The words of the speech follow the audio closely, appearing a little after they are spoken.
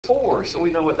4, so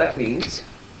we know what that means.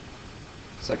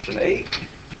 Section 8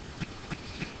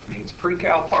 means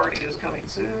pre-cal party is coming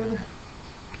soon.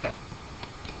 I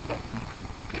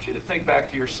want you to think back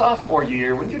to your sophomore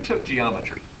year when you took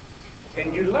geometry.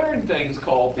 And you learned things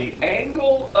called the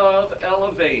angle of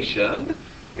elevation.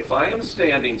 If I am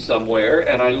standing somewhere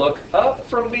and I look up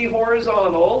from the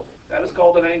horizontal, that is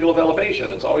called an angle of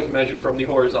elevation. It's always measured from the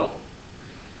horizontal.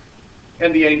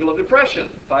 And the angle of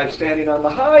depression. If I'm standing on the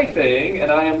high thing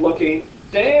and I am looking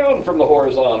down from the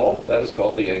horizontal, that is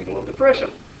called the angle of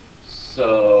depression.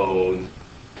 So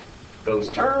those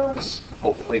terms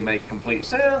hopefully make complete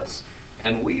sense.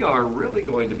 And we are really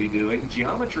going to be doing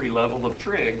geometry level of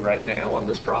trig right now on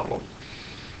this problem.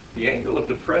 The angle of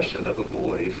depression of a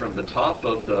buoy from the top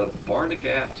of the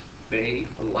Barnegat Bay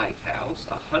Lighthouse,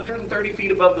 130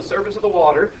 feet above the surface of the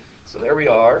water. So there we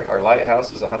are. Our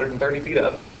lighthouse is 130 feet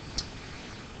up.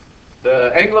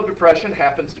 The angle of depression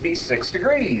happens to be 6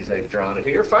 degrees. They've drawn it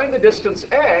here. Find the distance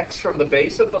x from the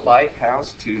base of the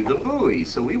lighthouse to the buoy.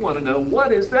 So we want to know,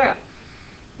 what is that?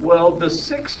 Well, the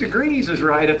 6 degrees is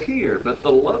right up here, but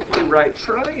the lovely right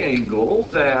triangle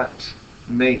that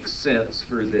makes sense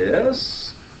for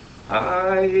this,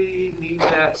 I need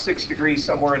that 6 degrees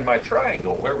somewhere in my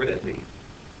triangle. Where would it be?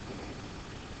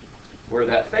 Where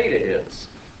that theta is.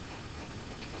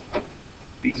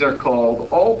 These are called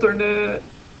alternate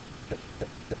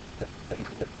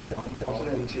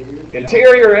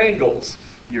interior angles.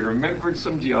 You remembered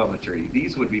some geometry.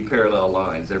 These would be parallel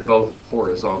lines. They're both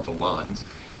horizontal lines.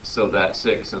 So that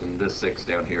 6 and this 6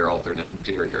 down here, alternate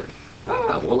interior.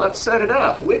 Well, let's set it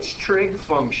up. Which trig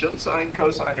function, sine,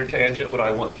 cosine, or tangent, would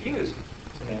I want to use?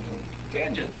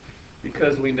 Tangent.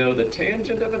 Because we know the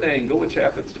tangent of an angle, which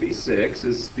happens to be 6,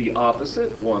 is the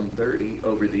opposite, 130,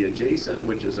 over the adjacent,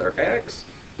 which is our x.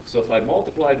 So if I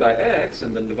multiply by x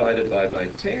and then divided by my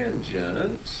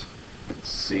tangent,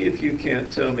 see if you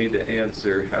can't tell me the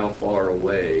answer how far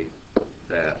away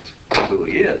that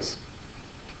buoy is.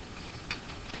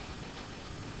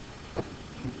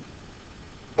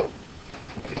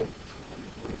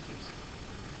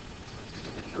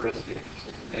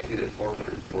 Negative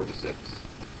 446.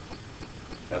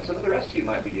 Now, some of the rest of you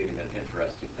might be giving an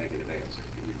interesting negative answer.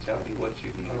 Can you tell me what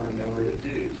you need to remember to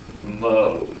do?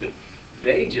 Mode.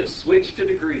 They just switch to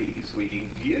degrees.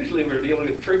 Usually we're dealing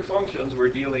with trig functions. We're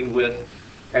dealing with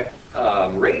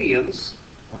radians.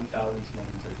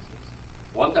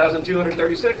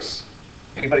 1,236.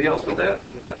 Anybody else with that?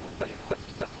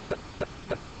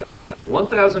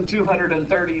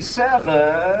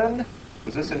 1,237.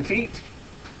 Was this in feet?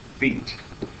 Feet.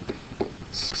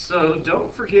 So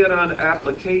don't forget, on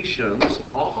applications,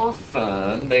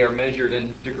 often they are measured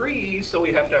in degrees, so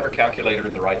we have to have our calculator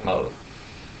in the right mode.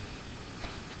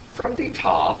 From the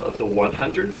top of the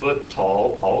 100-foot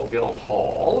tall all-gilt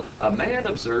hall, a man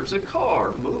observes a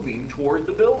car moving toward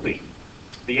the building.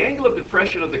 The angle of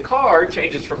depression of the car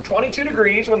changes from 22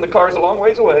 degrees when the car is a long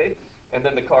ways away, and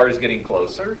then the car is getting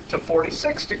closer, to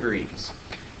 46 degrees.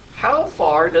 How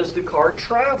far does the car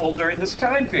travel during this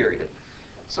time period?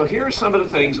 So here are some of the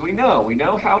things we know. We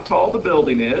know how tall the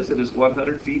building is. It is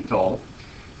 100 feet tall.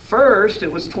 First,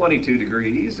 it was 22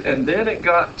 degrees, and then it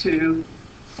got to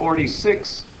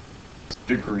 46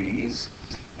 degrees.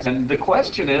 And the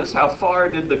question is, how far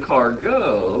did the car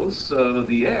go? So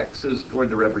the x is going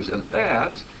to represent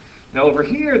that. Now over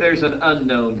here, there's an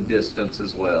unknown distance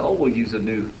as well. We'll use a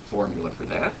new formula for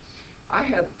that. I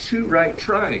have two right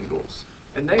triangles.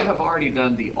 And they have already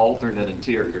done the alternate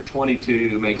interior.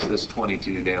 22 makes this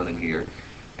 22 down in here.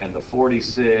 And the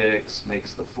 46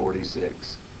 makes the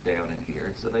 46 down in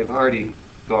here. So they've already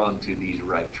gone to these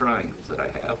right triangles that I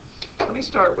have. Let me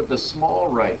start with the small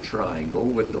right triangle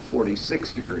with the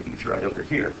 46 degrees right over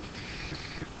here.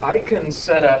 I can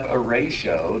set up a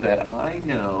ratio that I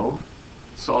know,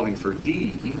 solving for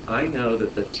d, I know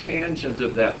that the tangent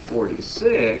of that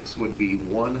 46 would be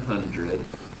 100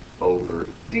 over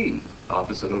d.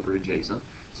 Opposite over adjacent.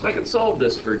 So I can solve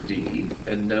this for d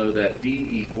and know that d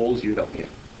equals, you don't get.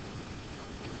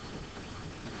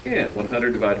 Yeah,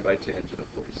 100 divided by tangent of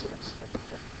 46.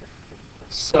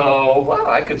 So, well,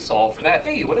 I could solve for that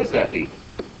d. What is that d?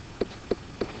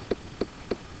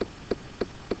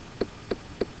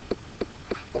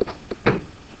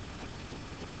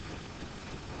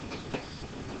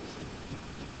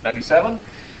 $97?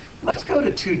 Let's go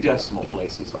to 2 decimal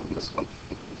places on this one.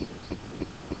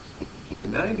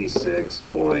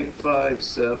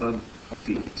 96.57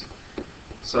 feet.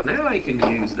 So now I can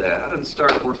use that and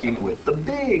start working with the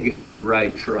big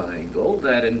right triangle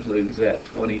that includes that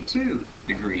 22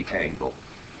 degree angle.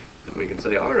 And we can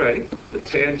say, all right, the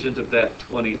tangent of that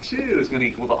 22 is going to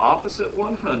equal the opposite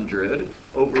 100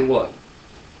 over what?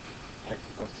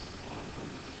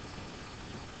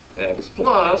 X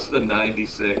plus the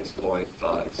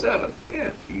 96.57.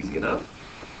 Yeah, easy enough.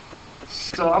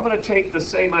 So I'm going to take the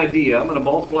same idea. I'm going to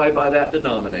multiply by that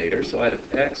denominator. So I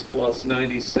have x plus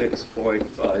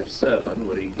 96.57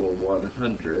 would equal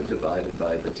 100 divided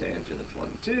by the tangent of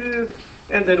 22.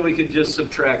 And then we could just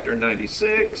subtract our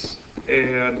 96.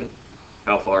 And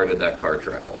how far did that car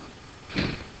travel?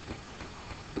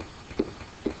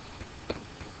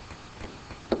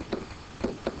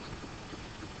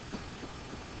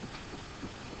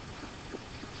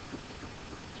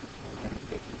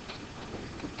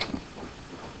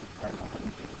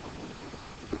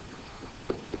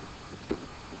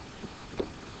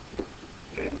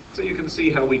 So you can see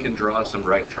how we can draw some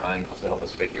right triangles to help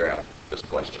us figure out this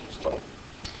question as well.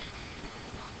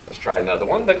 Let's try another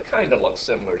one that kind of looks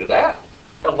similar to that.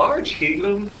 A large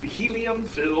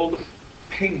helium-filled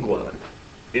penguin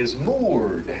is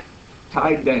moored,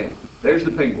 tied down. There's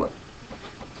the penguin.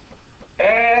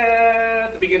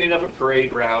 At the beginning of a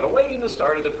parade route, awaiting the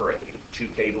start of the parade, two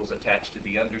cables attached to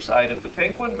the underside of the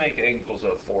penguin make angles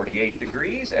of 48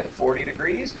 degrees and 40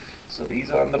 degrees. So these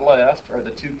on the left are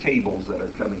the two cables that are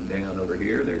coming down over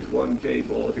here. There's one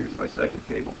cable. Here's my second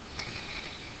cable.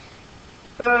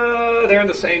 They're in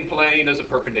the same plane as a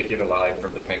perpendicular line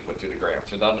from the penguin to the ground.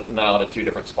 So not at two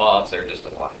different spots. They're just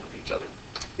aligned with each other.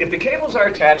 If the cables are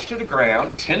attached to the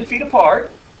ground 10 feet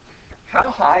apart, how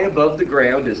high above the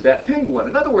ground is that penguin?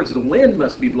 In other words, the wind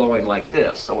must be blowing like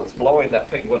this, so it's blowing that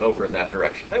penguin over in that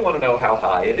direction. They want to know how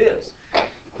high it is.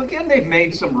 Again, they've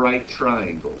made some right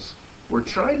triangles. We're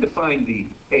trying to find the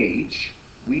h.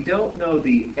 We don't know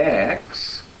the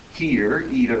x here,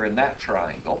 either in that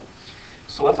triangle.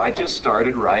 So if I just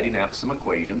started writing out some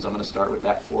equations, I'm going to start with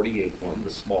that 48 one, the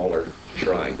smaller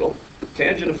triangle.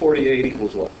 Tangent of 48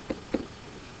 equals what?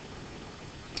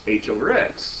 H over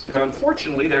x. Now,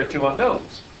 unfortunately, there are two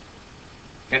unknowns.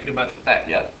 Can't do much with that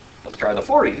yet. Let's try the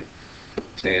 40.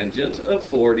 Tangent of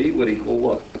 40 would equal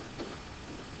what?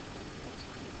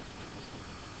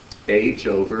 H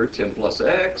over 10 plus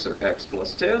x, or x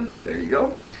plus 10. There you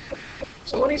go.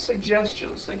 So any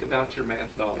suggestions? Think about your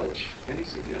math knowledge. Any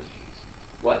suggestions?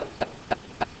 What?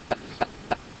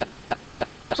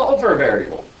 Solve for a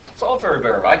variable. Solve for a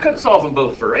variable. I could solve them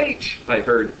both for h. I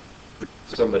heard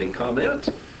somebody comment.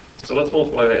 So let's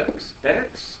multiply x.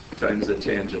 X times the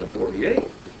tangent of 48.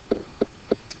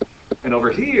 And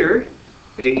over here,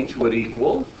 h would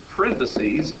equal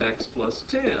parentheses x plus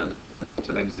 10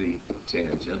 times the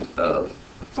tangent of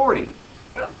 40.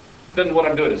 Well, then what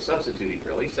I'm doing is substituting,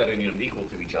 really, setting them equal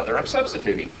to each other. I'm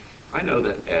substituting. I know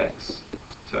that x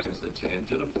times the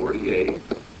tangent of 48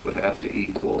 would have to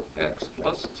equal x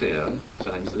plus 10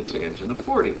 times the tangent of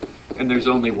 40. And there's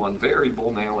only one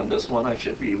variable now in this one I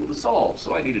should be able to solve,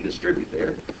 so I need to distribute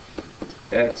there.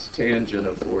 X tangent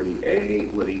of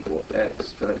 48 would equal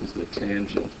x times the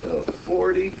tangent of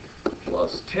 40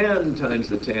 plus 10 times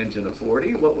the tangent of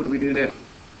 40. What would we do now?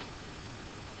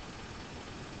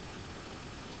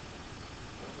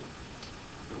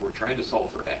 We're trying to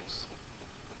solve for x.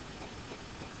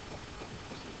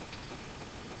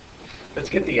 Let's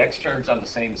get the x terms on the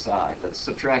same side. Let's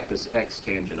subtract this x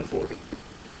tangent of 40.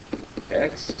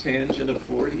 X tangent of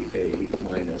 48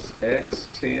 minus x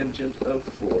tangent of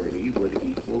 40 would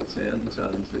equal 10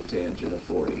 times the tangent of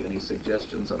 40. Any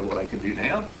suggestions on what I can do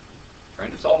now?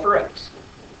 Trying to solve for x.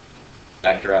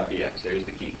 Factor out the x. There's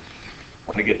the key.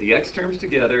 Want to get the x terms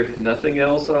together, nothing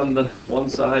else on the one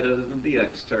side other than the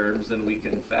x terms, then we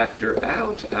can factor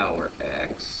out our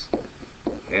x.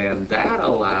 And that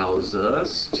allows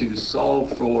us to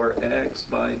solve for x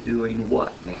by doing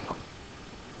what now?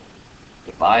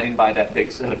 Dividing by that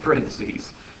big set of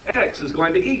parentheses. X is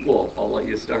going to equal. I'll let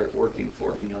you start working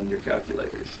for me on your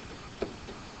calculators.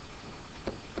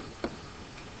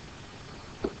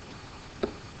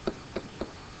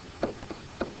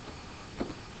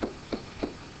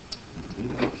 Be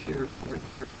careful.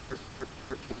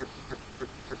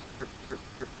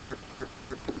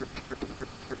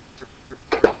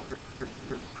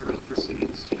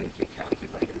 Parentheses to make your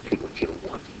calculator do what you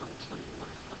want.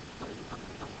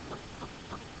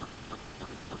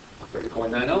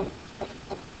 30.90.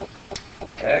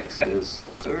 X is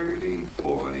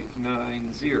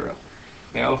 30.90.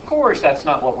 Now, of course, that's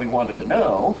not what we wanted to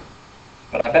know,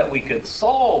 but I bet we could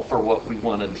solve for what we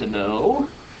wanted to know.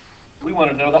 We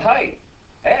want to know the height.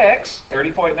 X,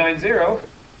 30.90,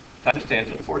 times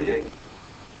tangent of 48.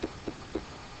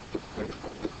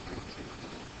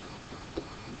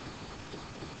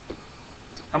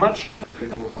 How much?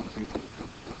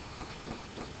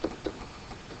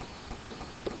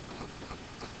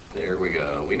 There we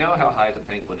go. We know how high the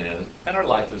penguin is, and our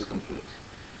life is complete.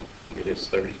 It is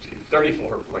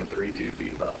 34.32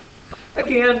 feet above.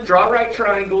 Again, draw right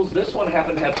triangles. This one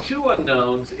happened to have two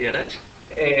unknowns in it,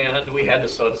 and we had to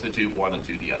substitute one and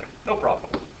two the other. No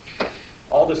problem.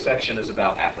 All this section is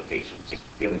about applications,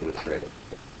 dealing with trig.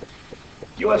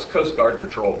 U.S. Coast Guard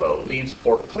patrol boat leaves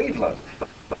Port Cleveland.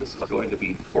 This is going to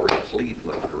be Port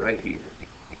Cleveland right here.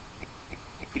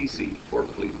 PC,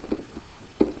 Port Cleveland.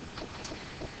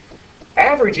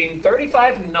 Averaging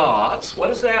 35 knots. What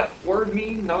does that word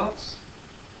mean, knots?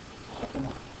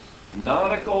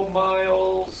 Nautical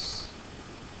miles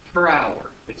per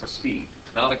hour. It's a speed.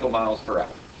 Nautical miles per hour.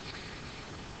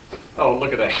 Oh,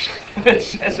 look at that. It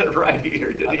says it right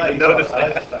here. Didn't even notice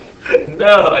that.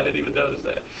 No, I didn't even notice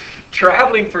that.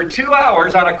 Traveling for 2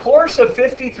 hours on a course of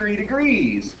 53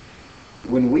 degrees.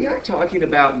 When we are talking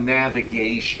about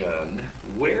navigation,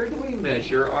 where do we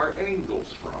measure our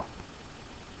angles from?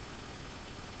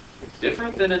 It's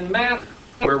different than in math,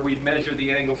 where we measure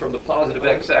the angle from the positive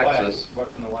x-axis.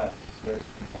 What from the left?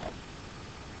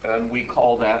 And we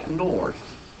call that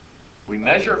north. We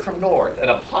measure it from north. And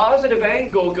a positive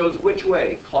angle goes which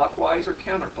way? Clockwise or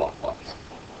counterclockwise?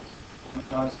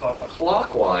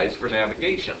 Clockwise for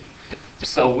navigation.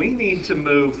 So we need to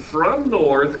move from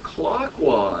north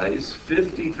clockwise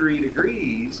 53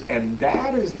 degrees, and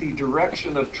that is the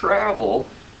direction of travel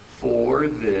for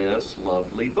this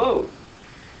lovely boat.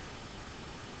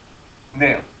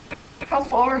 Now, how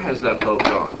far has that boat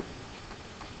gone?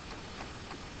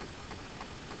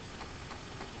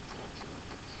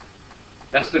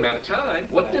 That's the amount of time.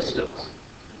 What distance?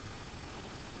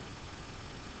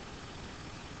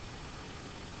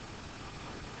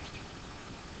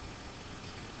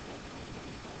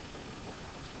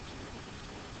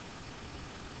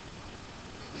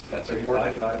 That's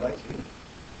important. Divided by 2.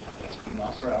 That's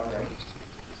miles per hour, right?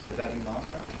 Is that in miles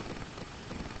per hour?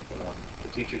 The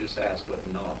teacher just asked what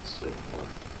knots stood for.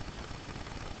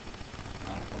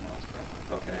 Nautical miles per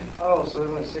hour. Okay. Oh, so it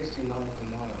went 60 nautical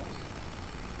miles.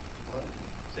 What?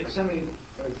 70,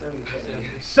 or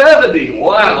 30. 70!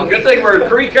 Wow, good thing we're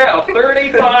freak out.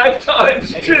 35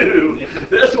 times 2.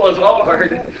 This was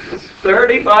hard.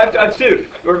 35 times 2.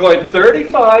 We're going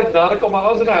 35 nautical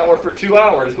miles an hour for 2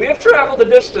 hours. We have traveled a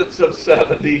distance of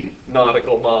 70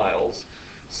 nautical miles.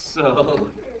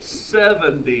 So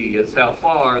 70 is how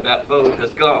far that boat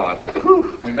has gone.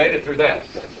 Whew, we made it through that.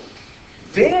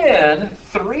 Then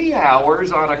 3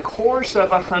 hours on a course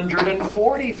of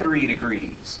 143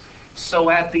 degrees. So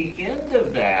at the end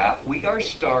of that, we are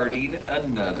starting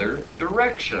another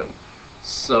direction.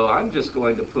 So I'm just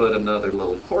going to put another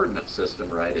little coordinate system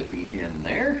right at the end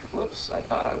there. Whoops, I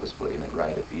thought I was putting it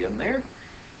right at the end there.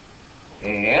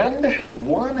 And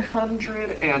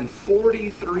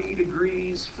 143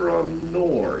 degrees from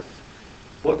north.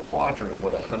 What quadrant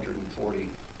would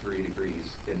 143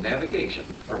 degrees in navigation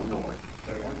from north?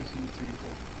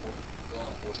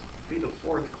 Be the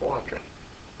fourth quadrant.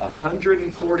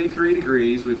 143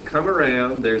 degrees. We've come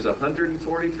around. There's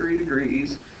 143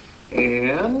 degrees.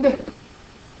 And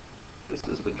this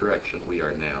is the direction we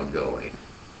are now going.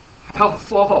 How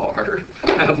far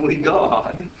have we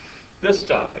gone this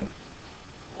time?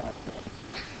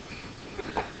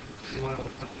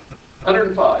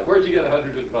 105. Where'd you get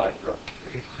 105 from?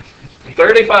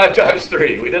 35 times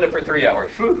 3. We did it for 3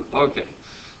 hours. Whew. Okay.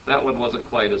 That one wasn't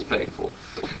quite as painful.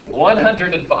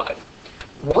 105.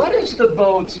 What is the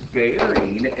boat's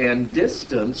bearing and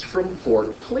distance from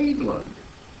Port Cleveland?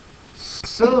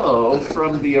 So,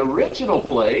 from the original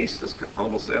place, this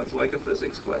almost sounds like a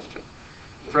physics question.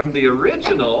 From the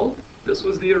original, this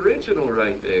was the original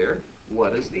right there,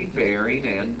 what is the bearing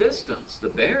and distance? The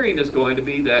bearing is going to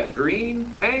be that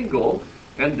green angle,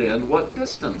 and then what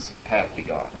distance have we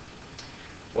got?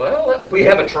 Well, we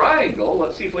have a triangle.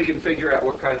 Let's see if we can figure out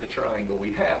what kind of triangle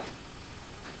we have.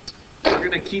 We're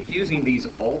going to keep using these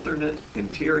alternate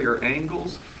interior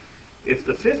angles. If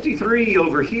the 53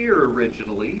 over here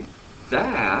originally,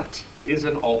 that is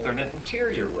an alternate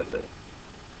interior with it.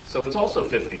 So it's also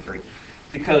 53.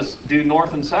 Because due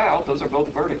north and south, those are both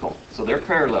vertical. So they're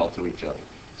parallel to each other.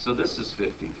 So this is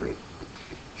 53.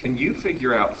 Can you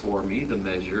figure out for me the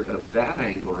measure of that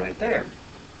angle right there?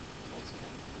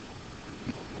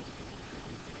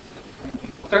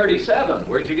 37.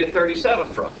 Where'd you get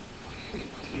 37 from?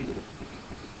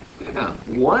 Yeah,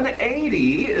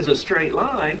 180 is a straight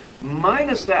line.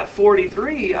 Minus that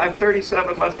 43, I have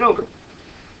 37 left over.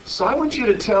 So I want you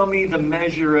to tell me the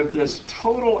measure of this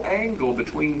total angle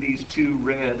between these two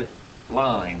red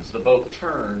lines. The boat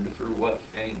turned through what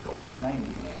angle?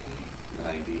 90.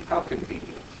 90. How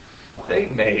convenient. They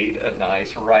made a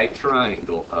nice right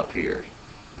triangle up here.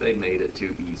 They made it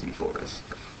too easy for us.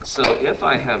 So if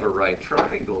I have a right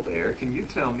triangle there, can you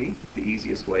tell me the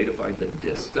easiest way to find the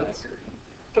distance?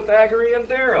 Pythagorean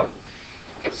theorem.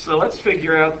 So let's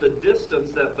figure out the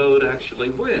distance that boat actually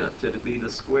went. It'd be the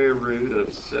square root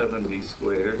of 70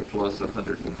 squared plus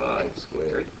 105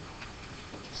 squared.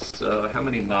 So how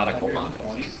many nautical miles?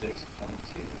 126.2.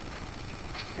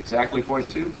 Exactly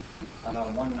 0.2?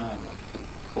 19.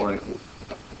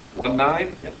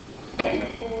 0.19? Yep.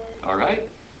 All right.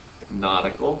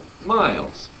 Nautical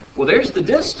miles. Well, there's the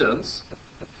distance.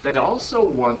 They also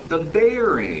want the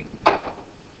bearing.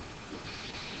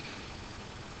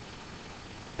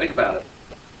 Think about it.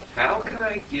 How can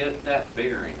I get that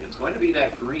bearing? It's going to be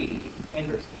that green.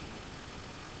 Inverse.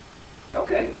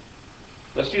 Okay.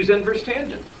 Let's use inverse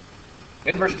tangent.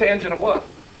 Inverse tangent of what?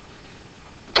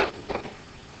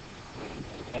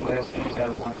 Inverse tangent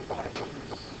of 1.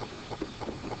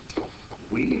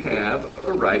 We have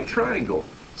a right triangle.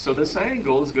 So this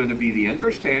angle is going to be the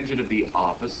inverse tangent of the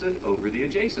opposite over the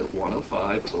adjacent,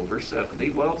 105 over 70.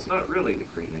 Well, it's not really the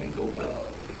green angle, but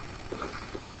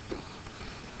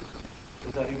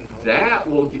Does that even help?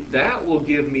 that will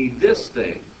give me this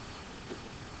thing.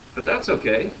 But that's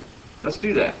okay. Let's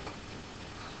do that.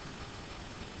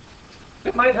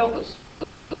 It might help us.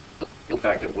 In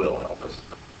fact, it will help us.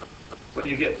 What do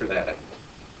you get for that?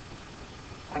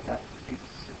 I got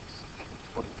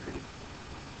 56.3.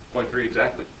 0.3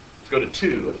 exactly. Let's go to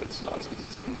 2 if it's not.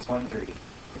 0.3.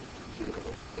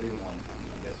 31.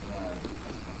 I guess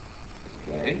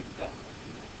Okay.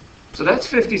 So that's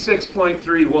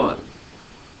 56.31.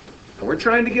 And we're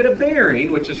trying to get a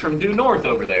bearing, which is from due north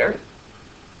over there.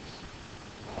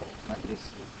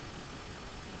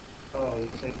 Oh, you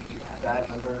take that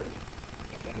number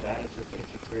and that is your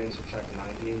 53 and subtract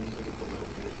 90 and you get a little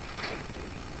bit.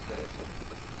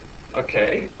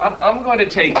 Okay, I'm going to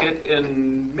take it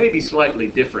in maybe slightly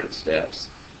different steps.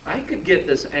 I could get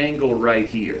this angle right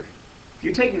here. If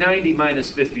you take 90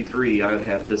 minus 53, I would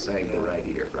have this angle right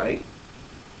here, right?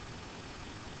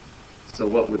 So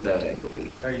what would that angle be?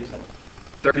 37.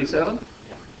 37?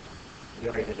 Yeah. You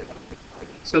already did it.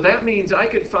 So that means I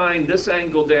could find this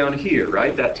angle down here,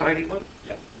 right? That tiny one?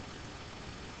 Yeah.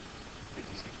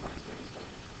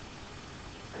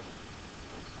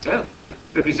 Yeah.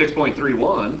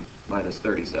 56.31 minus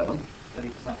 37.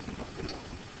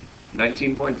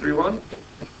 19.31?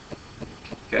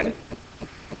 Okay.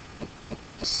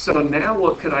 So now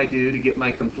what could I do to get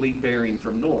my complete bearing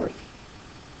from north?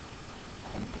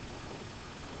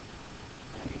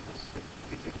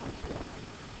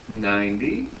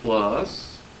 $90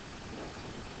 plus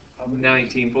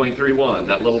 19.31,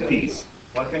 that little piece.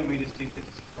 Why couldn't we just do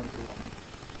 56.3?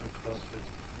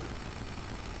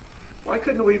 Why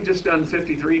couldn't we have just done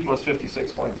 53 plus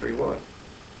 56.31?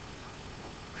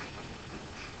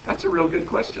 That's a real good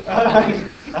question.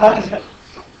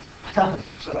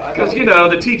 Because, you know,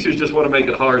 the teachers just want to make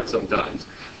it hard sometimes.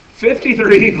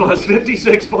 53 plus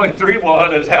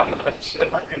 56.31 is how much?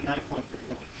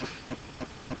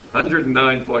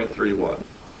 109.31.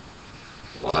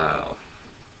 Wow.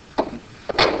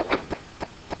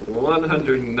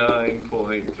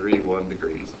 109.31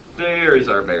 degrees. There is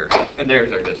our bearing, and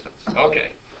there's our distance.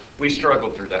 Okay, we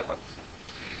struggled through that one.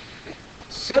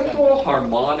 Simple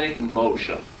harmonic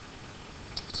motion.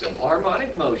 Simple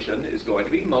harmonic motion is going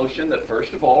to be motion that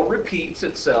first of all repeats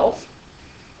itself.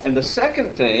 And the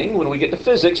second thing, when we get to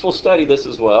physics, we'll study this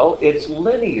as well, it's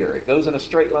linear. It goes in a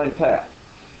straight line path.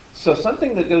 So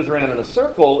something that goes around in a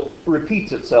circle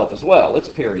repeats itself as well. It's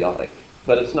periodic,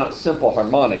 but it's not simple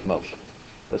harmonic motion.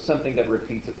 But something that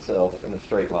repeats itself in a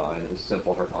straight line is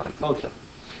simple harmonic motion.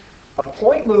 A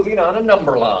point moving on a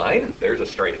number line, there's a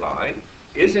straight line,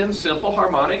 is in simple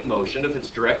harmonic motion if its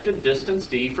directed distance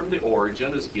d from the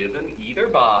origin is given either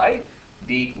by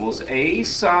d equals a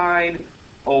sine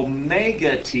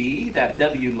omega t, that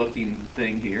w-looking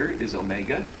thing here is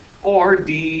omega, or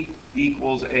d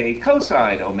equals a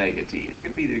cosine omega t. It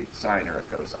could be the sine or a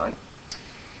cosine.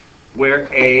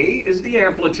 Where a is the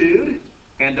amplitude,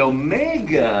 and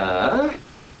omega,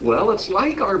 well, it's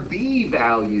like our b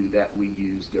value that we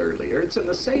used earlier. It's in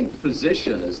the same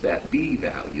position as that b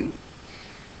value.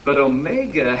 But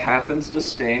omega happens to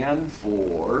stand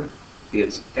for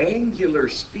its angular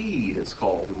speed. It's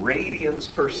called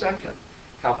radians per second,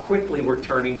 how quickly we're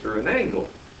turning through an angle.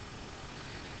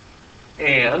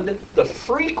 And the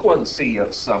frequency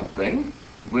of something,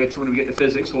 which when we get to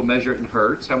physics, we'll measure it in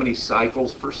hertz, how many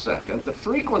cycles per second. The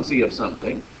frequency of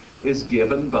something is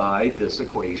given by this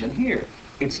equation here.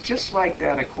 It's just like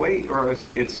that equation, or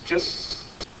it's just,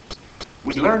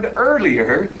 we learned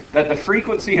earlier that the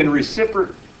frequency and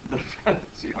reciprocal,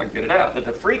 see if I can get it out, that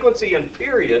the frequency and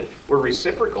period were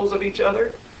reciprocals of each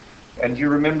other, And do you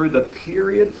remember the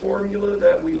period formula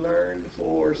that we learned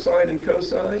for sine and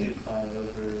cosine?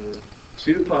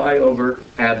 2 pi over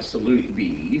absolute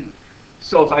B.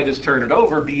 So if I just turn it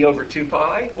over, B over 2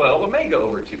 pi, well, omega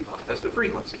over 2 pi. That's the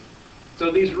frequency.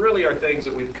 So these really are things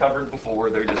that we've covered before.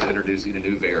 They're just introducing a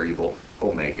new variable,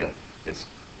 omega. It's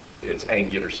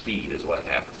angular speed is what it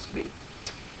happens to be.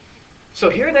 So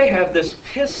here they have this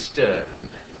piston.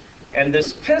 And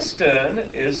this piston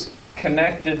is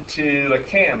connected to a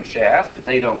camshaft that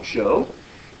they don't show.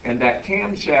 And that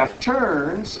camshaft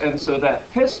turns, and so that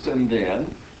piston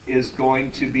then is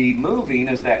going to be moving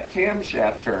as that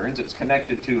camshaft turns. It's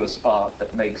connected to a spot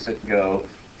that makes it go.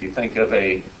 If you think of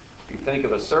a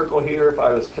circle here, if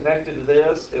I was connected to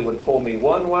this, it would pull me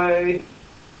one way,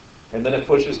 and then it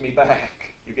pushes me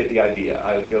back. You get the idea.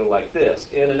 I would go like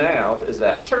this, in and out as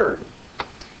that turn.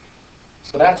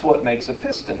 So that's what makes a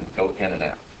piston go in and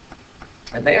out.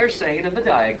 And they are saying in the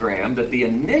diagram that the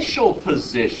initial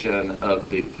position of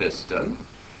the piston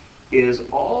is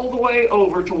all the way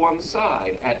over to one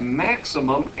side at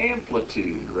maximum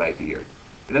amplitude right here.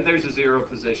 And then there's a 0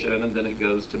 position, and then it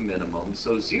goes to minimum.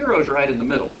 So 0 is right in the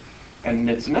middle. And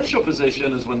its initial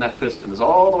position is when that piston is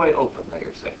all the way open, they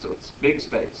are saying. So it's big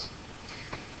space.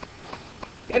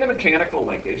 In a mechanical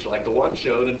linkage, like the one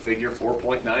shown in figure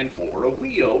 4.94, a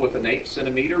wheel with an 8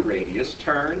 centimeter radius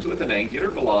turns with an angular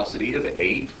velocity of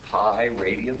 8 pi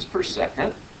radians per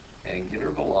second. Angular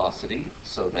velocity,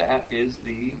 so that is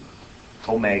the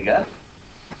omega.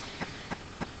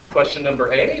 Question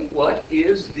number A, what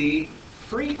is the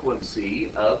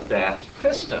frequency of that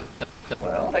piston?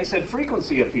 Well, they said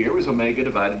frequency up here was omega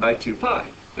divided by 2 pi,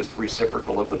 just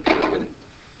reciprocal of the period.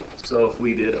 So if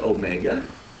we did omega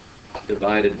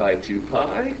divided by 2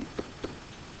 pi,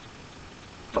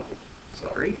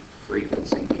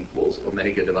 frequency equals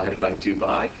omega divided by 2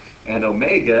 pi, and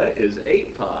omega is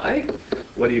 8 pi,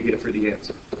 what do you get for the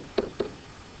answer?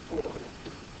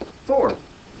 4.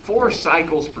 4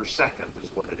 cycles per second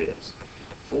is what it is.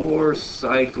 4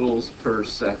 cycles per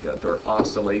second, or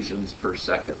oscillations per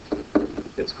second.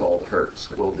 It's called hertz.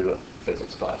 We'll do a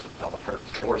physics class with called hertz.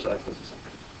 4 cycles a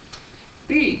second.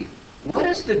 B. What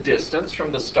is the distance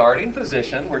from the starting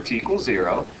position where t equals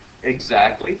 0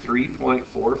 exactly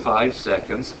 3.45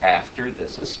 seconds after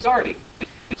this is starting?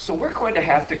 So we're going to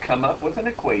have to come up with an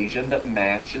equation that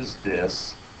matches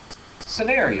this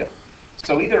scenario.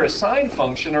 So either a sine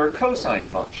function or a cosine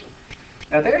function.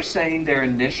 Now they're saying their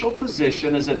initial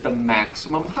position is at the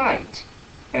maximum height.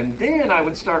 And then I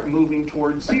would start moving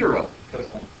towards 0.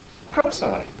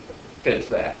 Cosine fits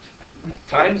that.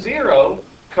 Times 0,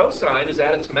 cosine is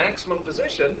at its maximum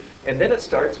position, and then it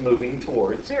starts moving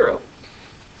towards 0.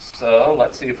 So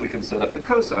let's see if we can set up the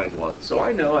cosine one. So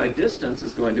I know my distance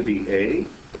is going to be a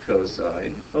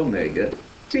cosine omega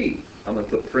t. I'm going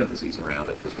to put parentheses around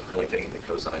it because we're really taking the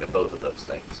cosine of both of those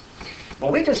things.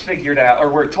 Well, we just figured out, or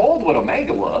we're told what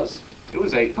omega was. It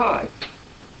was 8 pi.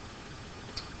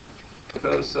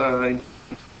 Cosine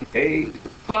 8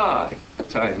 pi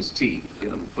times t. You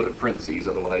know, put it in parentheses,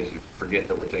 otherwise you forget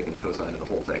that we're taking the cosine of the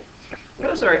whole thing. What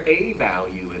is our a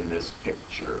value in this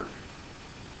picture?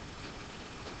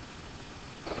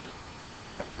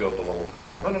 Go below.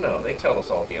 No. They tell us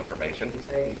all the information. It's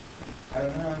A.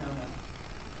 No.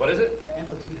 What is it?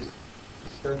 Amplitude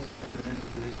starts at the initial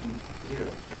position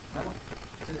 0. No.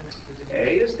 It's an initial position.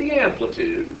 A is the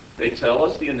amplitude. They tell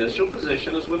us the initial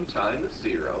position is when time is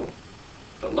 0.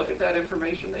 But look at that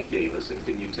information they gave us, and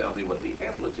can you tell me what the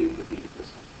amplitude would be at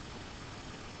this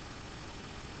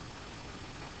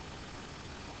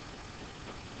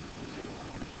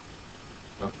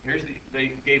time? They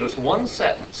gave us one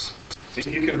sentence. So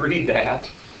you can read that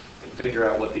and figure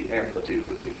out what the amplitude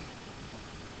would be.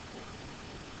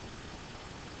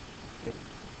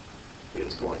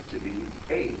 It's going to be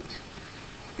 8.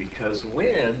 Because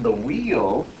when the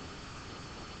wheel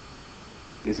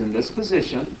is in this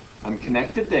position, I'm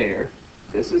connected there,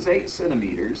 this is 8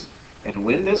 centimeters, and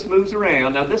when this moves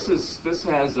around, now this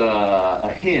has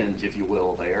a hinge, if you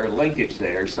will, there, a linkage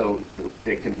there, so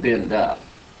it can bend up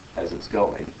as it's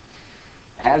going.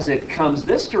 As it comes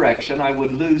this direction, I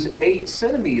would lose 8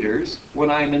 centimeters when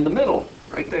I'm in the middle,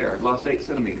 right there. I've lost 8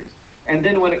 centimeters. And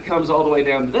then when it comes all the way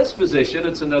down to this position,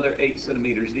 it's another 8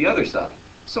 centimeters the other side.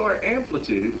 So our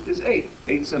amplitude is 8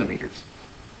 centimeters.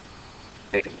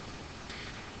 8.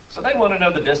 So they want to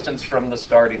know the distance from the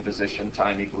starting position,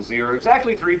 time equals 0,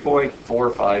 exactly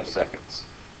 3.45 seconds.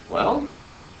 Well,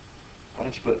 why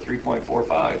don't you put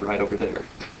 3.45 right over there?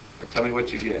 Tell me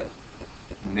what you get.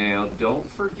 Now, don't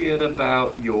forget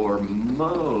about your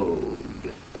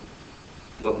mode.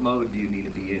 What mode do you need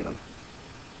to be in?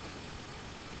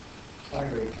 Pi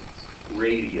radians.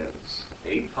 radians.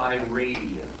 8 pi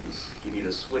radians. You need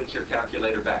to switch your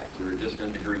calculator back. We were just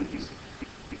in degrees.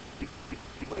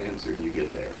 What answer do you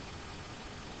get there?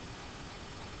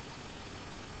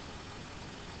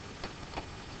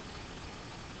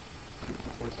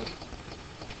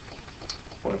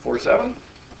 0.47?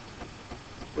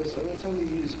 Wait, so anytime you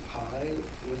use pi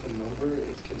with a number,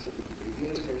 it's considered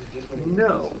radians, or is it just when you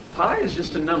No, pi is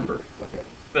just a number. Okay.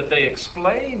 But they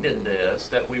explained in this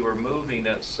that we were moving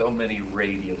at so many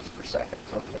radians per second.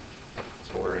 Okay.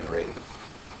 So we're in radians.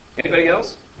 Anybody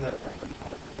else? No.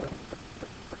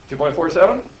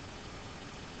 2.47?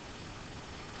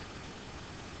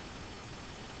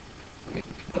 Let me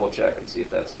double check and see if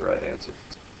that's the right answer.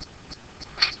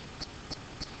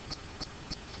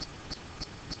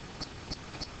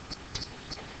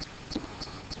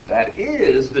 That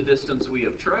is the distance we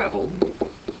have traveled.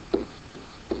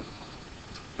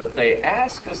 But they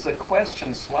ask us a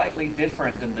question slightly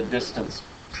different than the distance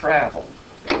traveled.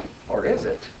 Or is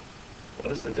it?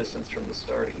 What is the distance from the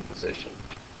starting position?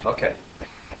 Okay.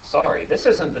 Sorry, this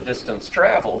isn't the distance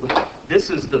traveled. This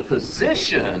is the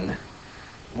position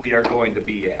we are going to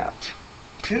be at.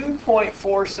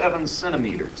 2.47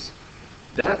 centimeters.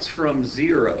 That's from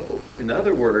 0. In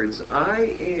other words,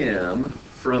 I am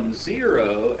from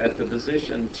 0 at the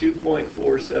position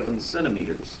 2.47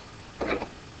 centimeters.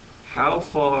 How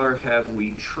far have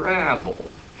we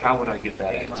traveled? How would I get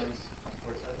that answer?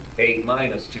 8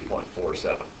 minus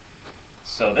 2.47.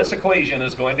 So this equation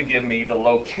is going to give me the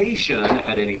location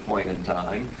at any point in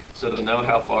time. So to know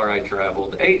how far I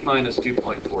traveled, 8 minus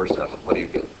 2.47. What do you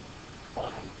get?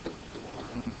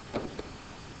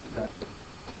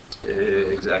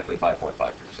 Exactly 5.53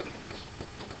 centimeters.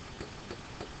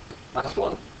 Last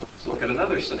one. Let's look at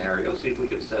another scenario, see if we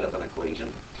can set up an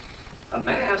equation. A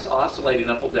mass oscillating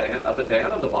up and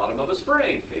down on the bottom of a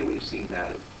spring. Okay, we've seen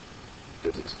that in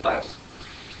physics class.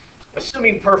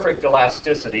 Assuming perfect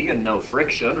elasticity and no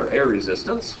friction or air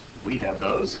resistance, we have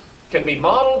those, can be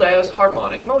modeled as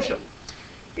harmonic motion.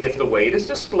 If the weight is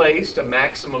displaced a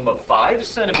maximum of 5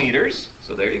 centimeters,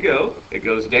 so there you go, it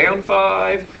goes down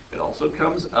 5, it also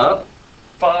comes up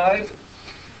 5.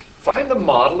 Find the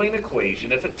modeling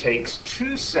equation if it takes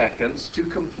 2 seconds to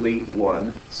complete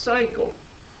one cycle.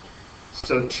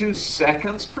 So 2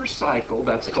 seconds per cycle,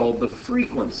 that's called the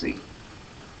frequency.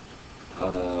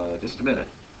 Just a minute.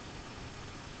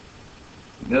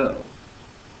 No.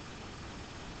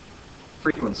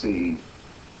 Frequency,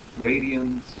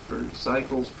 radians per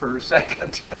cycles per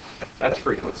second. That's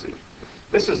frequency.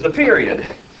 This is the period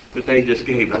that they just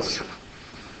gave us.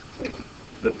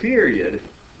 The period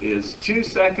is 2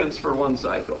 seconds for one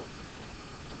cycle.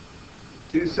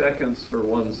 2 seconds for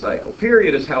one cycle.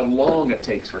 Period is how long it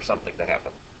takes for something to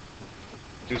happen.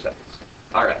 2 seconds.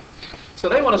 All right. So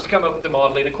they want us to come up with the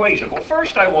modeling equation. Well,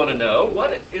 first I want to know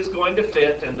what is going to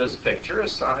fit in this picture, a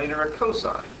sine or a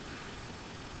cosine.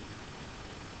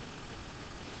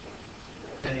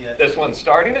 This one's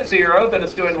starting at 0, then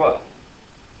it's doing what?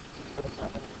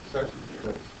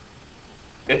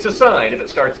 It's a sine if it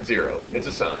starts at 0. It's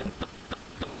a sine.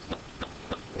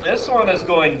 This one is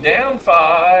going down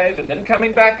 5 and then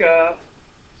coming back up.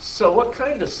 So what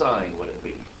kind of sine would it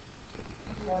be?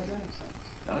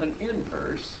 Not an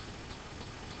inverse.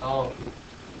 Oh.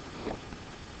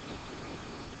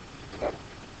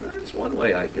 That's one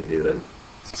way I could do it.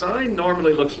 Sine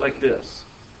normally looks like this.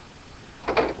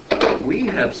 We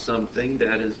have something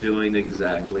that is doing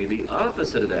exactly the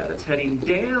opposite of that. It's heading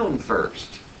down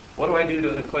first. What do I do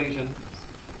to an equation?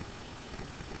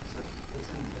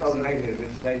 Oh, negative.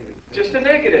 It's negative. Just a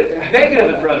negative.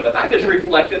 Negative in front of it. I just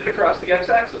reflected it across the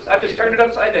x-axis. I just turned it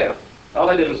upside down. All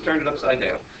I did was turn it upside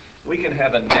down. We can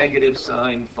have a negative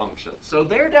sine function. So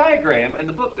their diagram, and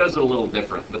the book does it a little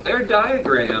different, but their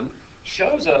diagram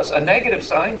shows us a negative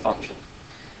sine function.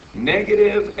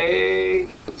 Negative a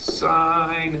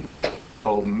sine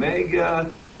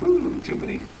omega, too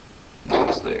many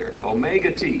notes there,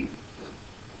 omega t.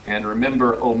 And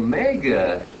remember,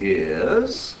 omega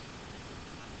is,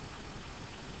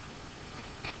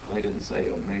 I didn't say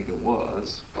omega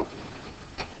was.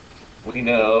 We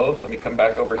know, let me come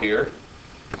back over here.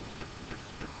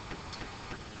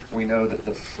 We know that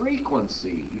the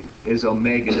frequency is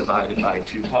omega divided by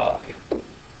 2 pi.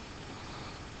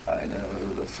 I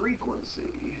know the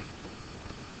frequency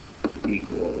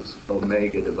equals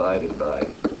omega divided by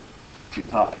 2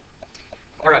 pi.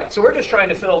 All right, so we're just trying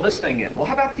to fill this thing in. Well,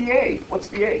 how about the A? What's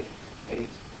the A?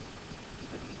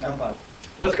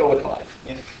 Let's go with 5.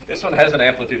 Yeah. This one has an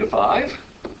amplitude of 5.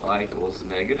 Y equals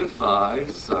negative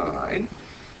 5 sine.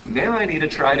 Now I need to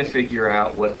try to figure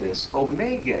out what this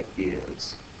omega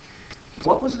is.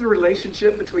 What was the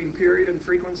relationship between period and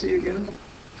frequency again?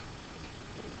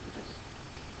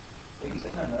 Wait, you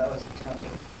said, no, that was the counting.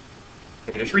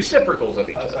 It's reciprocals of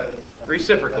each Oh, sorry. other.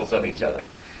 Reciprocals of each other.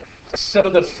 So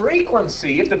the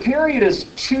frequency, if the period is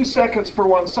 2 seconds per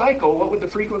one cycle, what would the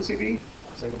frequency be?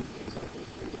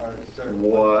 Or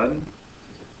 1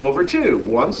 over 2.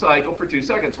 1 cycle per 2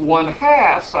 seconds.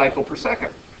 1/2 cycle per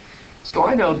second. So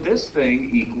I know this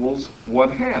thing equals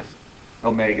 1/2.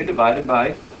 Omega divided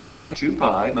by 2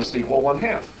 pi must equal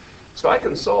 1/2. So I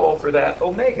can solve for that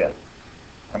omega.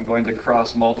 I'm going to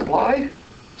cross multiply.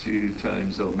 2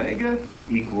 times omega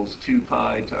equals 2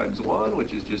 pi times 1,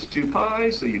 which is just 2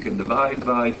 pi. So you can divide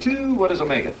by 2. What is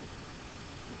omega?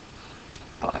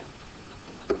 Pi.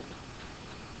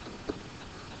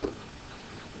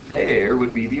 There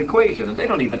would be the equation. And they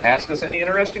don't even ask us any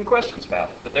interesting questions about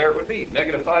it. But there it would be.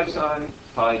 -5 sine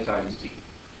pi times t.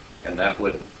 And that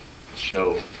would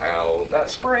show how that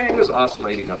spring is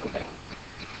oscillating up and down.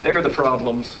 There are the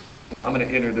problems. I'm going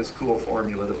to enter this cool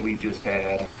formula that we just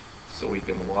had so we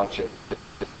can watch it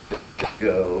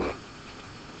go.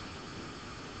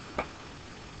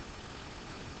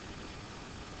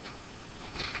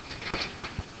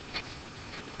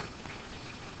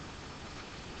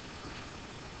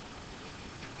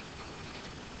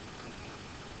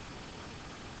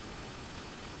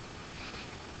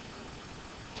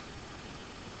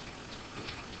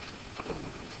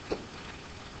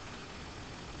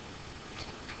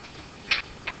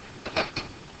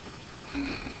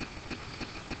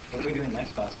 what are we doing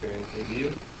next class period?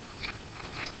 Review?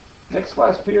 Next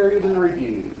class period is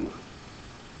review.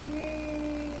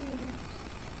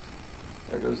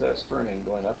 There goes that spring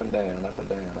going up and down, up and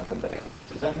down, up and down.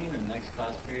 Does that mean the next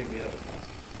class period we have a test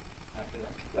after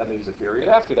that? That means the period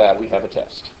after that we have a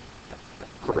test.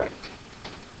 Correct.